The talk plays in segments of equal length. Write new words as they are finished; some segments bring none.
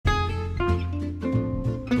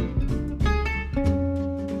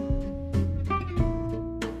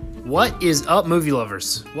What is up, movie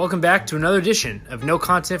lovers? Welcome back to another edition of No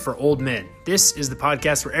Content for Old Men. This is the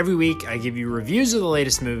podcast where every week I give you reviews of the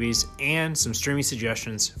latest movies and some streaming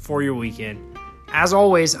suggestions for your weekend. As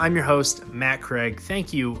always, I'm your host, Matt Craig.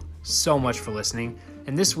 Thank you so much for listening.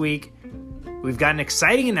 And this week, we've got an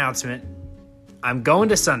exciting announcement. I'm going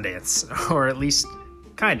to Sundance, or at least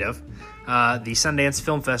kind of. The Sundance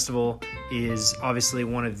Film Festival is obviously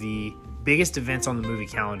one of the biggest events on the movie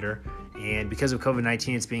calendar. And because of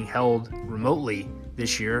COVID-19, it's being held remotely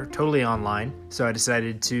this year, totally online. So I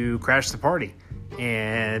decided to crash the party.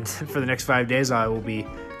 And for the next 5 days, I will be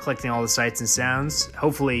collecting all the sights and sounds,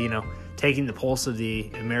 hopefully, taking the pulse of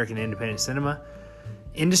the American independent cinema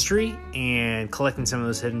industry and collecting some of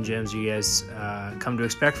those hidden gems you guys come to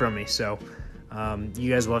expect from me. So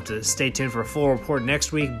you guys will have to stay tuned for a full report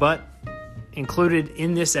next week. But included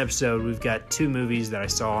in this episode, we've got two movies that I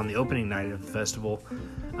saw on the opening night of the festival,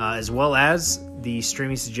 as well as the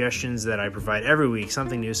streaming suggestions that I provide every week,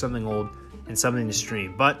 something new, something old, and something to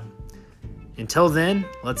stream. But until then,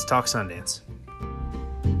 let's talk Sundance.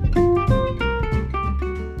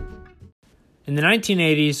 In the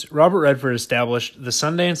 1980s, Robert Redford established the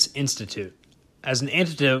Sundance Institute as an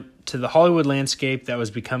antidote to the Hollywood landscape that was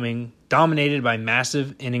becoming dominated by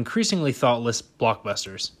massive and increasingly thoughtless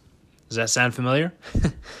blockbusters. Does that sound familiar?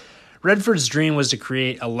 Redford's dream was to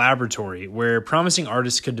create a laboratory where promising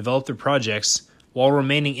artists could develop their projects while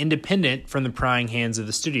remaining independent from the prying hands of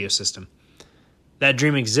the studio system. That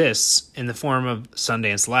dream exists in the form of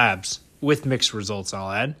Sundance Labs, with mixed results,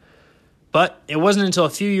 I'll add. But it wasn't until a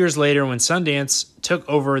few years later, when Sundance took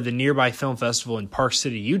over the nearby film festival in Park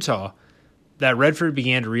City, Utah, that Redford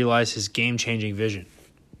began to realize his game-changing vision.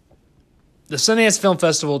 The Sundance Film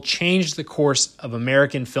Festival changed the course of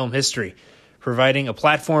American film history, providing a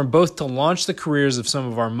platform both to launch the careers of some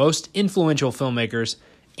of our most influential filmmakers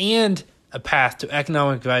and a path to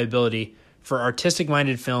economic viability for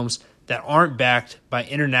artistic-minded films that aren't backed by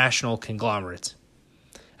international conglomerates.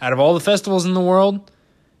 Out of all the festivals in the world,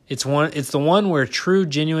 it's the one where true,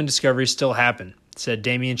 genuine discoveries still happen, said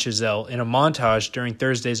Damien Chazelle in a montage during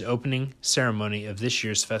Thursday's opening ceremony of this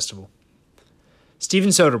year's festival. Steven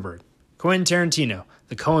Soderbergh, Quentin Tarantino,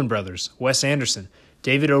 the Coen brothers, Wes Anderson,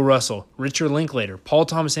 David O. Russell, Richard Linklater, Paul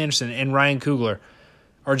Thomas Anderson, and Ryan Coogler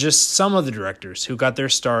are just some of the directors who got their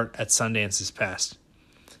start at Sundance's past.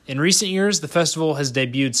 In recent years, the festival has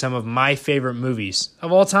debuted some of my favorite movies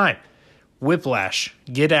of all time: Whiplash,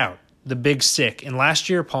 Get Out, The Big Sick, and last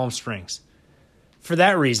year, Palm Springs. For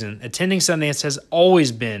that reason, attending Sundance has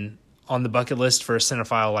always been on the bucket list for a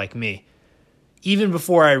cinephile like me, even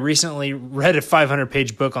before I recently read a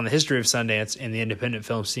 500-page book on the history of Sundance and the independent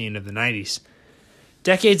film scene of the 90s.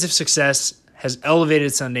 Decades of success has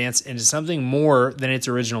elevated Sundance into something more than its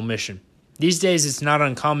original mission. These days, it's not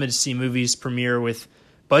uncommon to see movies premiere with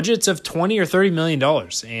budgets of $20 or $30 million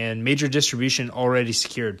and major distribution already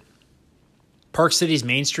secured. Park City's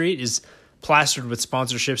Main Street is plastered with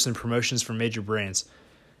sponsorships and promotions from major brands.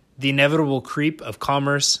 The inevitable creep of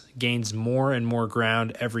commerce gains more and more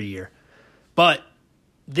ground every year. But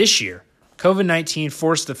this year, COVID-19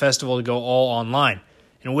 forced the festival to go all online,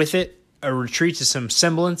 and with it, a retreat to some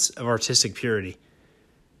semblance of artistic purity.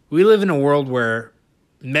 We live in a world where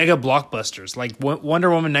mega blockbusters like Wonder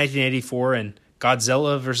Woman 1984 and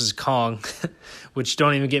Godzilla vs. Kong, which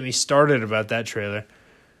don't even get me started about that trailer,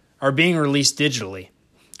 are being released digitally,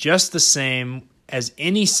 just the same as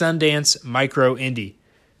any Sundance micro indie.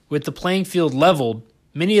 With the playing field leveled,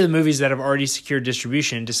 many of the movies that have already secured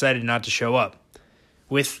distribution decided not to show up,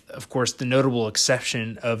 with, of course, the notable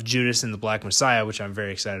exception of Judas and the Black Messiah, which I'm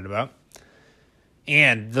very excited about.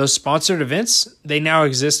 And those sponsored events, they now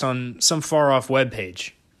exist on some far-off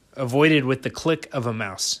webpage, avoided with the click of a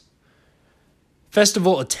mouse.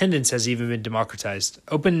 Festival attendance has even been democratized,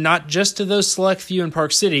 open not just to those select few in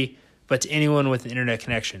Park City, but to anyone with an internet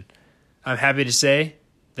connection. I'm happy to say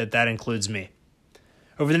that includes me.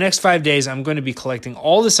 Over the next 5 days, I'm going to be collecting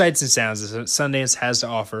all the sights and sounds that Sundance has to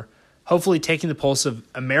offer, hopefully taking the pulse of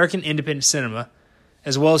American independent cinema,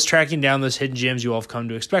 as well as tracking down those hidden gems you all have come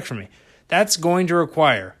to expect from me. That's going to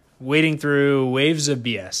require wading through waves of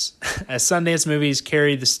BS, as Sundance movies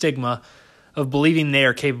carry the stigma of believing they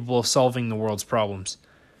are capable of solving the world's problems.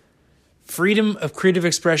 Freedom of creative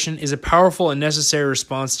expression is a powerful and necessary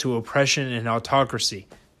response to oppression and autocracy,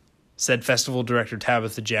 said festival director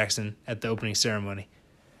Tabitha Jackson at the opening ceremony.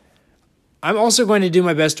 I'm also going to do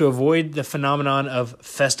my best to avoid the phenomenon of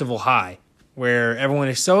festival high, where everyone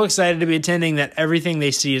is so excited to be attending that everything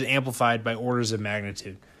they see is amplified by orders of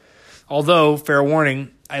magnitude. Although, fair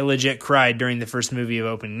warning, I legit cried during the first movie of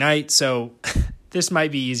opening night, so this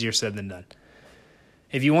might be easier said than done.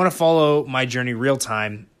 If you want to follow my journey real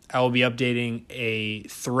time, I will be updating a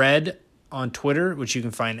thread on Twitter, which you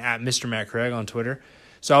can find at Mr. Matt Craig on Twitter.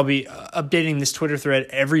 So I'll be updating this Twitter thread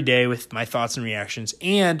every day with my thoughts and reactions.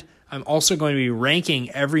 And I'm also going to be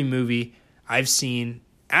ranking every movie I've seen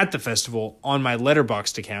at the festival on my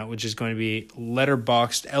Letterboxd account, which is going to be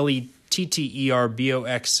Letterboxd,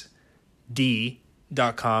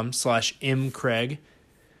 letterboxd.com/mcraig.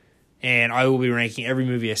 And I will be ranking every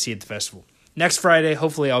movie I see at the festival. Next Friday,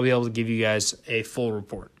 hopefully I'll be able to give you guys a full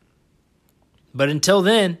report. But until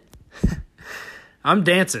then, I'm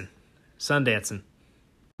dancing. Sundancing.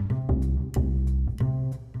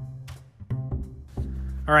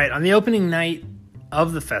 All right, on the opening night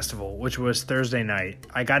of the festival, which was Thursday night,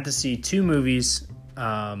 I got to see two movies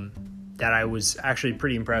that I was actually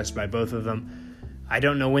pretty impressed by, both of them. I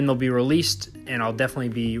don't know when they'll be released, and I'll definitely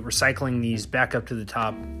be recycling these back up to the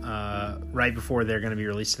top right before they're going to be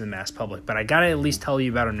released to the mass public. But I got to at least tell you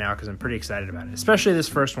about them now because I'm pretty excited about it, especially this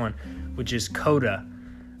first one, which is Coda.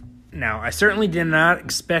 Now, I certainly did not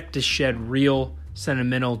expect to shed real,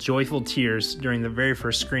 sentimental, joyful tears during the very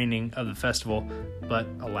first screening of the festival, but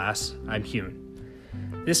alas, I'm human.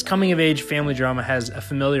 This coming-of-age family drama has a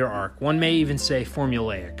familiar arc, one may even say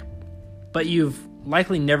formulaic, but you've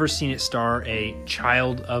likely never seen it star a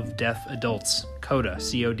child of deaf adults, Coda,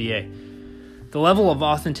 C-O-D-A. The level of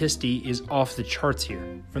authenticity is off the charts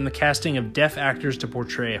here, from the casting of deaf actors to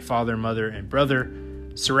portray a father, mother, and brother,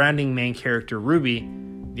 surrounding main character Ruby,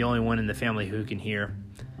 the only one in the family who can hear,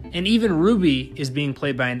 and even Ruby is being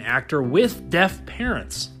played by an actor with deaf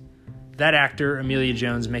parents. That actor, Amelia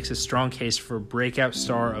Jones, makes a strong case for breakout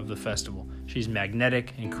star of the festival. She's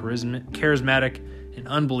magnetic and charismatic and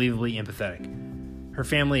unbelievably empathetic. Her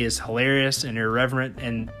family is hilarious and irreverent,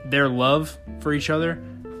 and their love for each other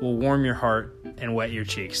will warm your heart and wet your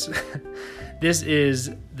cheeks. This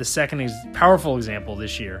is the second powerful example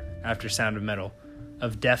this year, after Sound of Metal,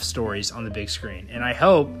 of deaf stories on the big screen, and I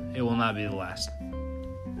hope it will not be the last.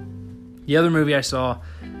 The other movie I saw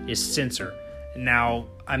is Censor. Now,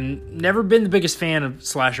 I've never been the biggest fan of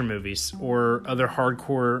slasher movies or other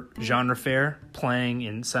hardcore genre fare playing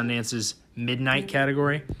in Sundance's midnight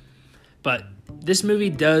category, but this movie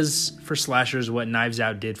does for slashers what Knives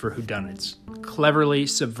Out did for whodunits, cleverly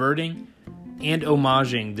subverting and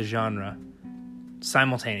homaging the genre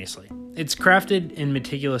simultaneously. It's crafted in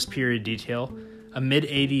meticulous period detail, a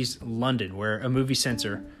mid-'80s London where a movie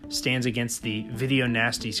censor stands against the video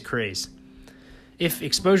nasties craze. If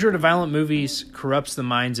exposure to violent movies corrupts the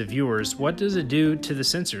minds of viewers, what does it do to the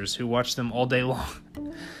censors who watch them all day long?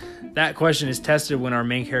 That question is tested when our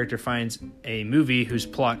main character finds a movie whose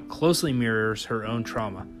plot closely mirrors her own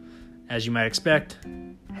trauma. As you might expect,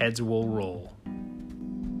 heads will roll.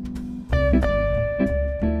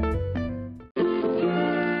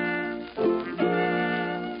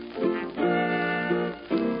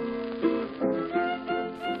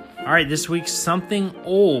 All right, this week's something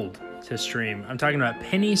old to stream. I'm talking about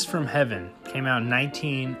Pennis From Heaven. Came out in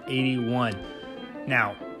 1981.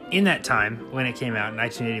 Now, in that time, when it came out in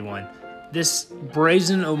 1981, this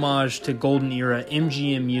brazen homage to golden era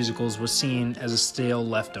MGM musicals was seen as a stale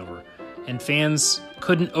leftover, and fans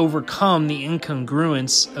couldn't overcome the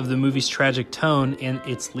incongruence of the movie's tragic tone and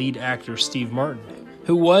its lead actor, Steve Martin,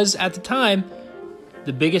 who was, at the time,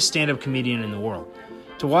 the biggest stand-up comedian in the world.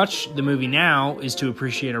 To watch the movie now is to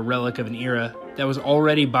appreciate a relic of an era that was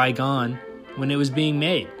already bygone when it was being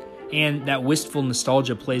made, and that wistful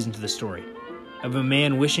nostalgia plays into the story of a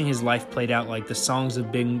man wishing his life played out like the songs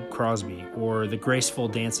of Bing Crosby or the graceful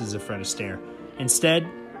dances of Fred Astaire. Instead,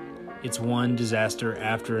 it's one disaster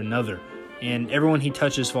after another, and everyone he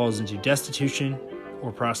touches falls into destitution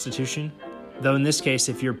or prostitution. Though in this case,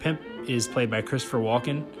 if your pimp is played by Christopher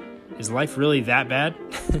Walken, is life really that bad?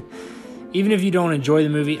 Even if you don't enjoy the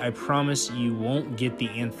movie, I promise you won't get the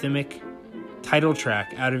anthemic title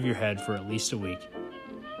track out of your head for at least a week.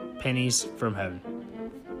 Pennis From Heaven.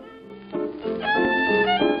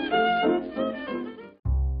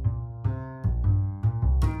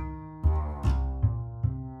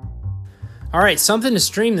 All right, something to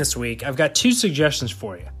stream this week. I've got two suggestions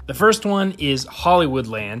for you. The first one is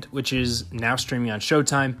Hollywoodland, which is now streaming on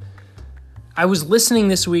Showtime. I was listening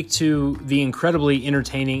this week to the incredibly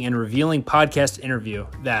entertaining and revealing podcast interview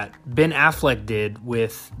that Ben Affleck did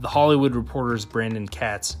with The Hollywood Reporter's Brandon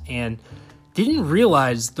Katz, and didn't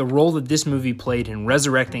realize the role that this movie played in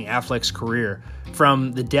resurrecting Affleck's career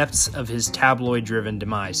from the depths of his tabloid-driven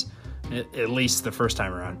demise, at least the first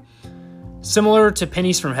time around. Similar to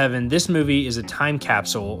Pennies From Heaven, this movie is a time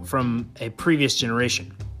capsule from a previous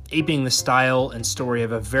generation, aping the style and story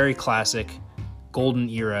of a very classic golden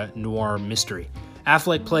era noir mystery.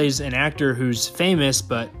 Affleck plays an actor who's famous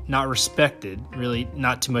but not respected, really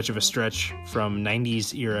not too much of a stretch from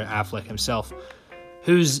 90s era Affleck himself,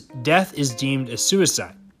 whose death is deemed a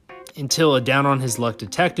suicide, until a down-on-his-luck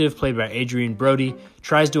detective, played by Adrian Brody,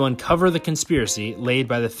 tries to uncover the conspiracy laid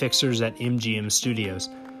by the fixers at MGM Studios.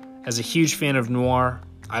 As a huge fan of noir,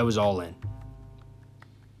 I was all in.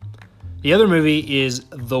 The other movie is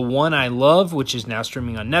The One I Love, which is now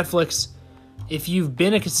streaming on Netflix. If you've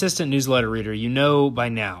been a consistent newsletter reader, you know by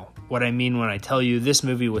now what I mean when I tell you this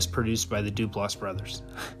movie was produced by the Duplass brothers.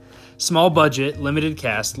 Small budget, limited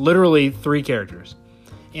cast, literally 3 characters,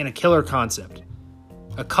 and a killer concept.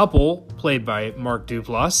 A couple, played by Mark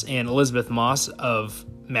Duplass and Elizabeth Moss of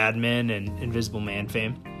Mad Men and Invisible Man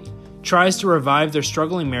fame, tries to revive their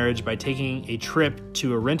struggling marriage by taking a trip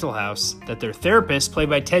to a rental house that their therapist, played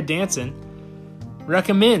by Ted Danson,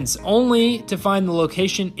 recommends, only to find the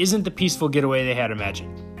location isn't the peaceful getaway they had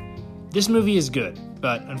imagined. This movie is good,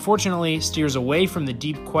 but unfortunately steers away from the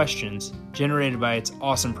deep questions generated by its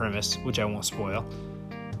awesome premise, which I won't spoil.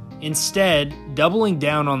 Instead, doubling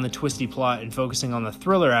down on the twisty plot and focusing on the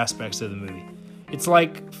thriller aspects of the movie. It's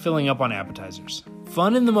like filling up on appetizers.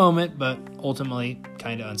 Fun in the moment, but ultimately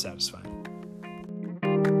kind of unsatisfying.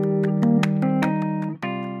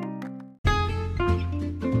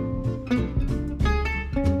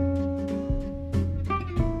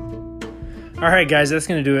 All right, guys, that's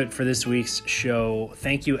going to do it for this week's show.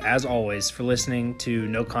 Thank you, as always, for listening to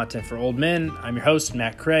No Content for Old Men. I'm your host,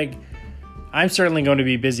 Matt Craig. I'm certainly going to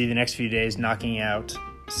be busy the next few days knocking out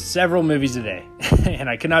several movies a day, and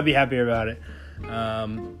I could not be happier about it.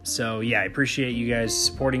 So I appreciate you guys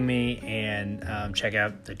supporting me, and check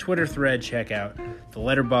out the Twitter thread, check out the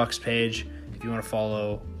Letterboxd page if you want to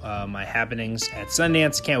follow my happenings at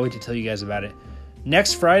Sundance. Can't wait to tell you guys about it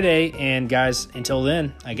next Friday, and guys, until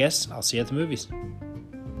then, I guess I'll see you at the movies.